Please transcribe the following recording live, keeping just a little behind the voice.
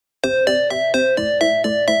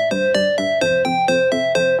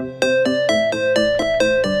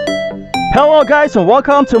Hello guys and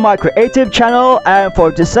welcome to my creative channel, and for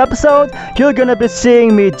this episode you're gonna be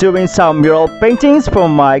seeing me doing some mural paintings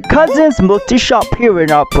from my cousin's Milktea shop here in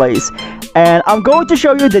our place, and I'm going to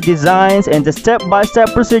show you the designs and the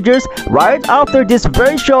step-by-step procedures right after this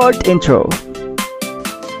very short intro.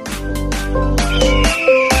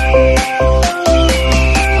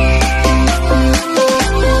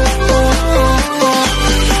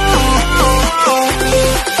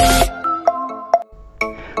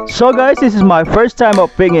 So guys, this is my first time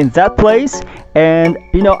of being in that place, and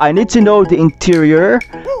I need to know the interior.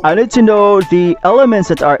 I need to know the elements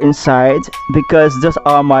that are inside, because those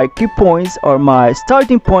are my key points or my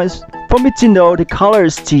starting points for me to know the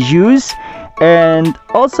colors to use, and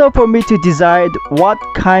also for me to decide what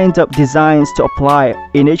kind of designs to apply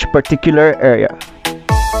in each particular area.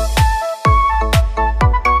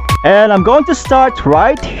 And I'm going to start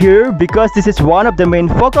right here because this is one of the main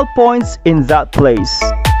focal points in that place.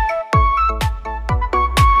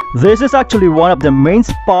 This is actually one of the main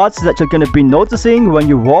spots that you're going to be noticing when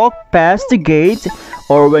you walk past the gate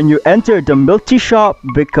or when you enter the Milktea shop,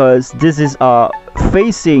 because this is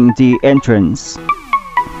facing the entrance.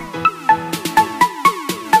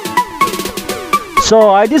 So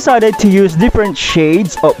I decided to use different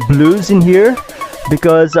shades of blues in here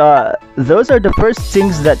because those are the first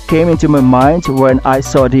things that came into my mind when I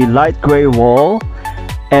saw the light gray wall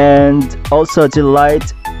and also the light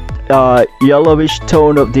yellowish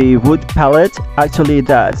tone of the wood palette. Actually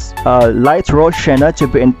that's light rose sienna to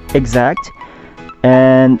be exact,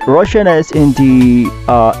 and rose sienna is in the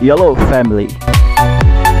yellow family.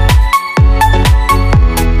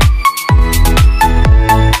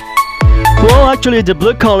 Well, actually the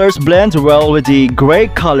blue colors blend well with the gray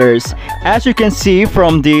colors. As you can see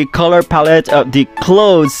from the color palette of the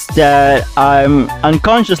clothes that I'm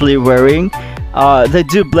unconsciously wearing, they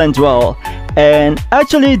do blend well. And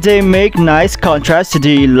actually they make nice contrast to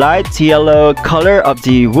the light yellow color of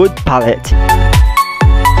the wood palette.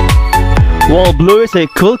 Well, blue is a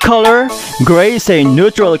cool color, gray is a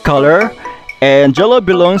neutral color, and yellow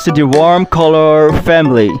belongs to the warm color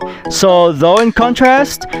family. So though in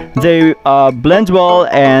contrast, they blend well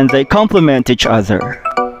and they complement each other.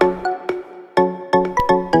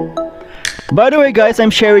 By the way guys, I'm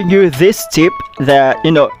sharing you this tip that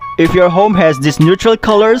if your home has these neutral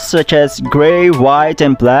colors such as gray, white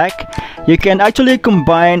and black, you can actually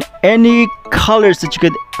combine any colors that you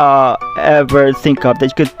could ever think of, that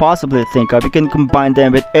you could possibly think of. You can combine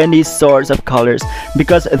them with any sorts of colors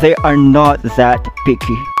because they are not that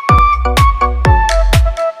picky.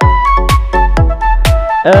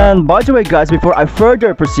 And by the way guys, before I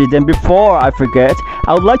further proceed and before I forget,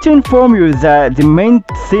 I would like to inform you that the main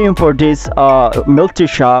theme for this Milktea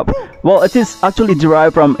shop, well, it is actually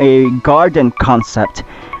derived from a garden concept.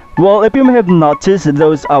 Well, if you may have noticed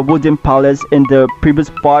those wooden pallets in the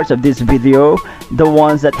previous parts of this video, the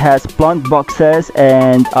ones that has plant boxes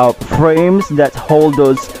and frames that hold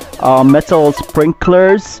those metal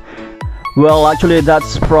sprinklers, well, actually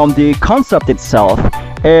that's from the concept itself,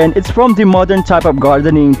 and it's from the modern type of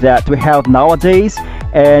gardening that we have nowadays,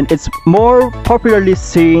 and it's more popularly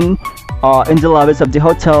seen in the lobbies of the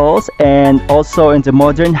hotels and also in the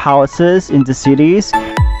modern houses in the cities.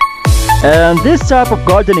 And this type of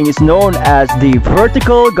gardening is known as the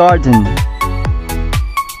vertical garden.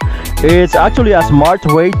 It's actually a smart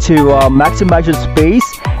way to maximize your space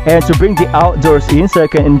and to bring the outdoors in so you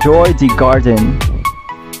can enjoy the garden.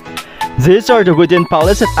 These are the wooden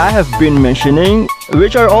pallets that I have been mentioning,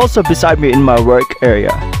 which are also beside me in my work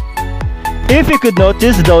area. If you could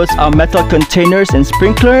notice those metal containers and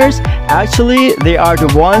sprinklers, actually they are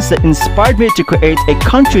the ones that inspired me to create a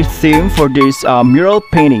country theme for this mural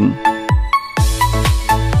painting.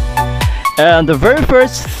 And the very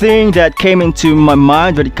first thing that came into my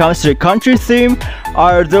mind when it comes to the country theme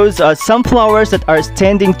are those sunflowers that are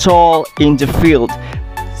standing tall in the field.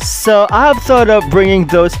 So I have thought of bringing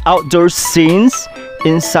those outdoor scenes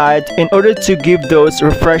inside in order to give those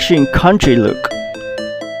refreshing country look.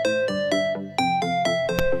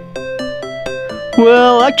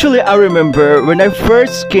 Well, actually I remember when I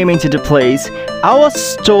first came into the place, I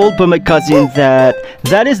was told by my cousin that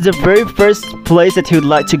that is the very first place that he would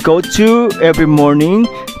like to go to every morning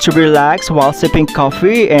to relax while sipping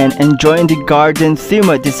coffee and enjoying the garden theme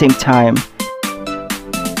at the same time.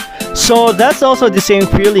 So that's also the same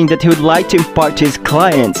feeling that he would like to impart to his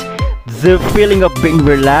clients. The feeling of being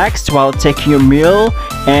relaxed while taking a meal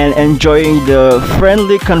and enjoying the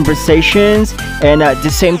friendly conversations, and at the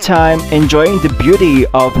same time enjoying the beauty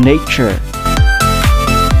of nature.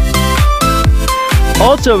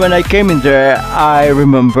 Also, when I came in there, I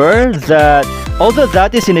remember that although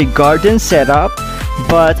that is in a garden setup,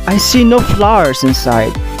 but I see no flowers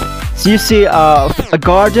inside. So you see, a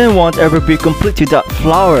garden won't ever be complete without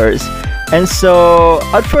flowers. And so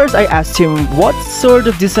at first I asked him, what sort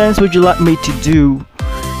of designs would you like me to do?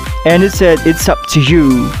 And he said, it's up to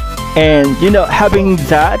you. And you know, having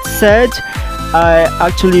that said, I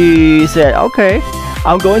actually said, okay,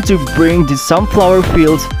 I'm going to bring the sunflower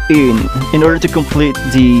fields in order to complete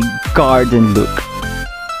the garden look.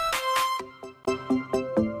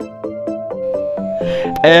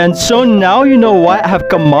 And so now you know why I have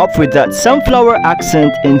come up with that sunflower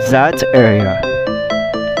accent in that area.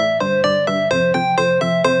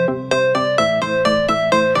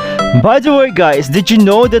 By the way guys, did you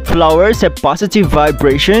know that flowers have positive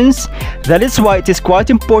vibrations? That is why it is quite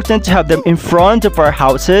important to have them in front of our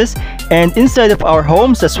houses and inside of our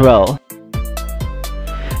homes as well.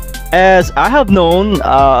 As I have known,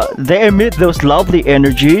 they emit those lovely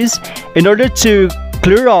energies in order to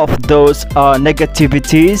clear off those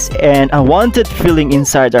negativities and unwanted feeling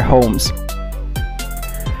inside our homes.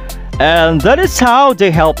 And that is how they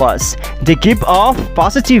help us. They give off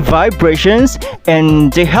positive vibrations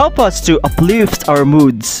and they help us to uplift our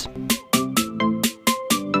moods.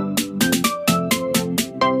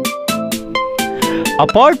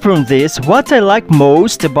 Apart from this, what I like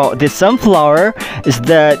most about this sunflower is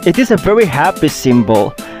that it is a very happy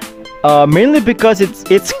symbol. Mainly because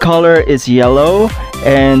its color is yellow,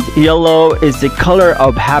 and yellow is the color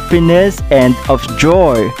of happiness and of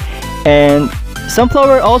joy. And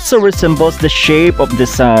sunflower also resembles the shape of the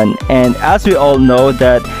sun, and as we all know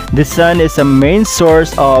that the sun is a main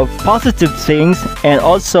source of positive things, and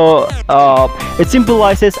also it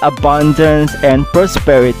symbolizes abundance and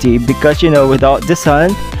prosperity, because you know, without the sun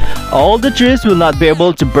all the trees will not be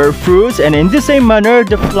able to bear fruits, and in the same manner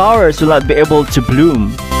the flowers will not be able to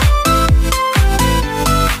bloom.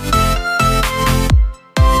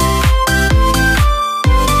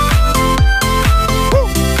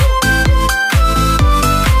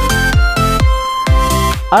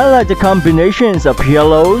 I like the combinations of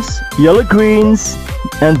yellows, yellow greens,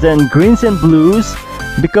 and then greens and blues,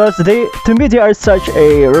 because to me they are such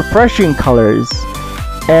a refreshing colors.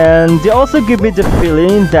 And they also give me the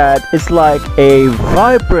feeling that it's like a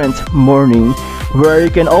vibrant morning where you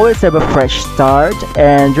can always have a fresh start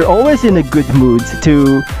and you're always in a good mood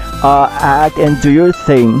to act and do your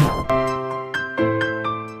thing.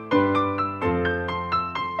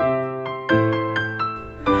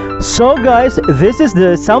 So guys, this is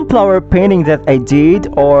the sunflower painting that I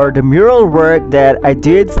did, or the mural work that I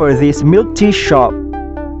did for this Milktea shop.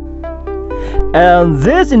 And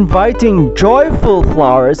these inviting, joyful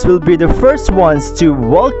flowers will be the first ones to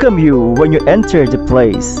welcome you when you enter the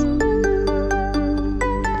place.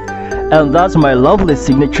 And that's my lovely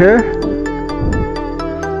signature.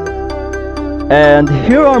 And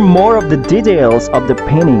here are more of the details of the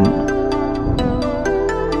painting.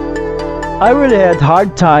 I really had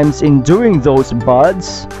hard times in doing those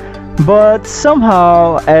buds, but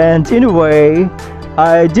somehow and in a way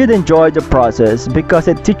I did enjoy the process because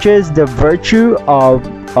it teaches the virtue of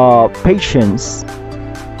patience.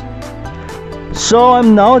 So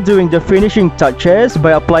I'm now doing the finishing touches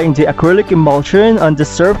by applying the acrylic emulsion on the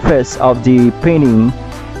surface of the painting.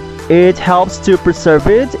 It helps to preserve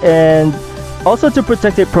it and also to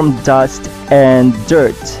protect it from dust and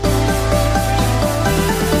dirt.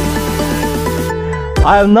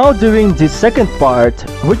 I am now doing the second part,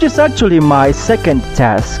 which is actually my second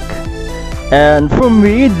task. And for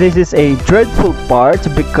me, this is a dreadful part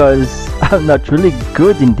because I'm not really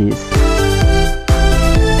good in this.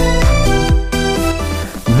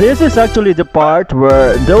 This is actually the part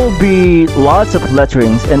where there will be lots of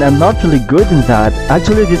letterings and I'm not really good in that.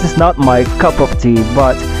 Actually, this is not my cup of tea,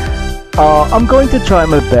 but I'm going to try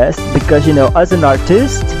my best because, you know, as an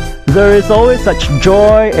artist, there is always such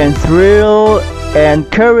joy and thrill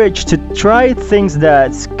and courage to try things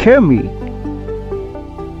that scare me.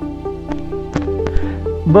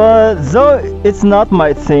 But though it's not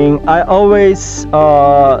my thing, I always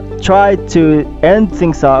try to end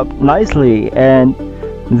things up nicely, and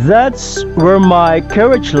that's where my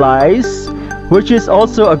courage lies, which is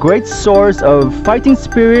also a great source of fighting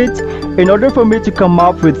spirit in order for me to come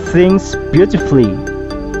up with things beautifully.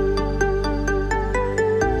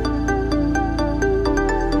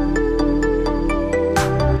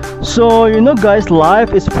 So, you know guys,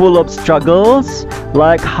 life is full of struggles,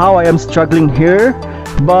 like how I am struggling here,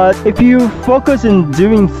 but if you focus on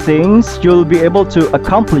doing things, you'll be able to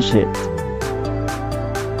accomplish it.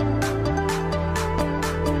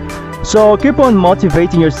 So keep on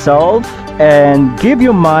motivating yourself and give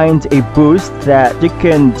your mind a boost that you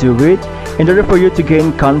can do it in order for you to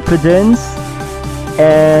gain confidence.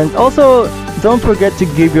 And also don't forget to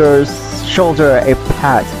give your shoulder a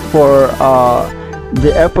pat for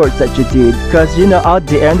the efforts that you did, because you know at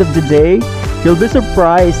the end of the day you'll be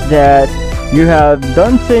surprised that you have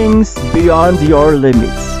done things beyond your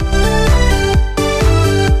limits.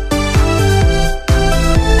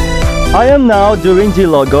 I am now doing the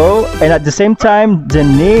logo and at the same time the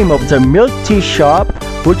name of the milk tea shop,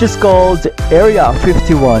 which is called Area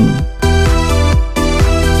 51.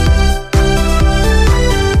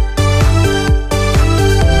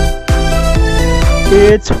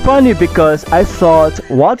 It's funny because I thought,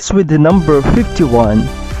 what's with the number 51?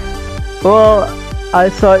 Well, I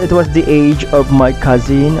thought it was the age of my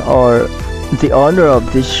cousin or the owner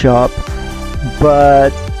of this shop,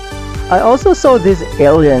 but I also saw these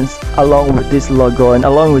aliens along with this logo and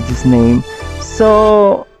along with this name,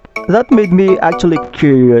 so that made me actually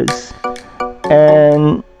curious.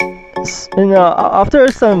 And you know, after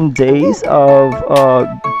some days of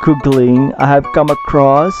googling, I have come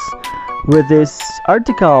across with this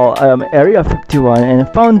article, Area 51,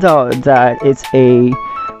 and found out that it's a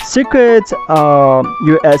secret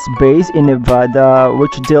US base in Nevada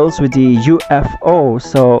which deals with the UFO.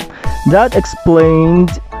 So that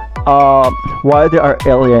explained why there are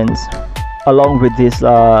aliens along with this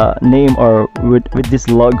name or with this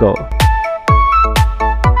logo.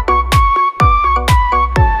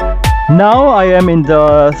 Now I am in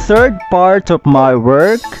the third part of my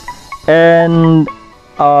work, and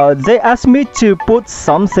they asked me to put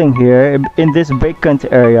something here in this vacant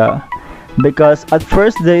area, because at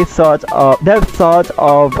first they've thought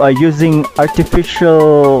of using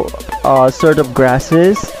artificial sort of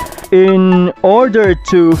grasses in order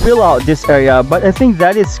to fill out this area, but I think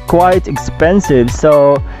that is quite expensive.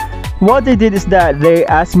 So what they did is that they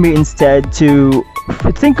asked me instead to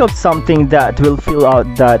think of something that will fill out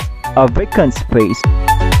that vacant space.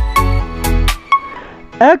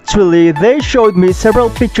 Actually, they showed me several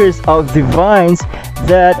pictures of the vines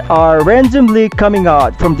that are randomly coming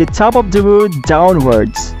out from the top of the wood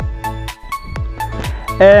downwards.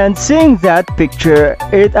 And seeing that picture,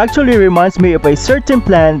 it actually reminds me of a certain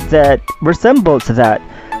plant that resembles that.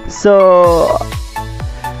 So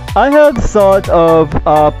I have thought of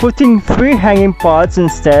putting 3 hanging pots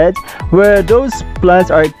instead, where those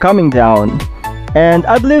plants are coming down. And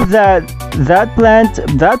I believe that that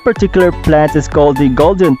particular plant is called the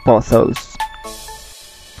golden pothos.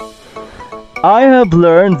 I have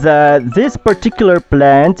learned that this particular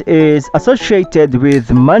plant is associated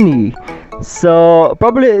with money. So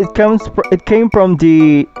probably it came from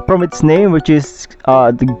its name, which is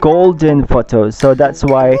the golden photos. So that's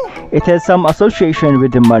why it has some association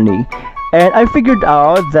with the money. And I figured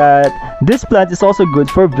out that this plant is also good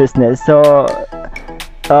for business. So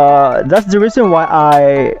that's the reason why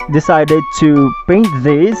I decided to paint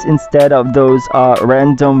these instead of those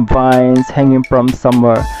random vines hanging from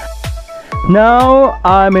somewhere. Now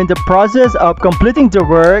I'm in the process of completing the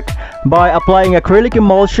work by applying acrylic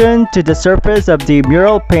emulsion to the surface of the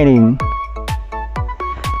mural painting.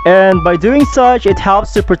 And by doing such, it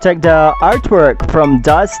helps to protect the artwork from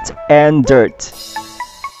dust and dirt.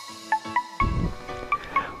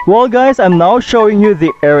 Well guys, I'm now showing you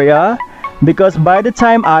the area, because by the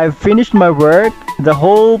time I finished my work, the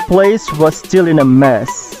whole place was still in a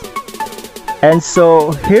mess. And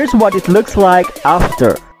so here's what it looks like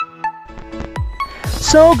after.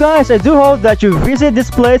 So guys, I do hope that you visit this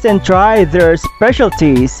place and try their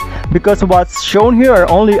specialties, because what's shown here are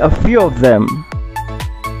only a few of them.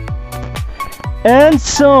 And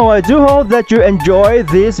so I do hope that you enjoy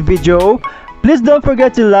this video. Please don't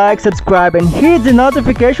forget to like, subscribe, and hit the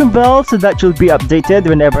notification bell so that you'll be updated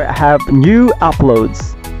whenever I have new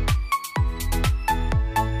uploads.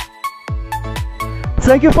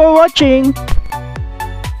 Thank you for watching!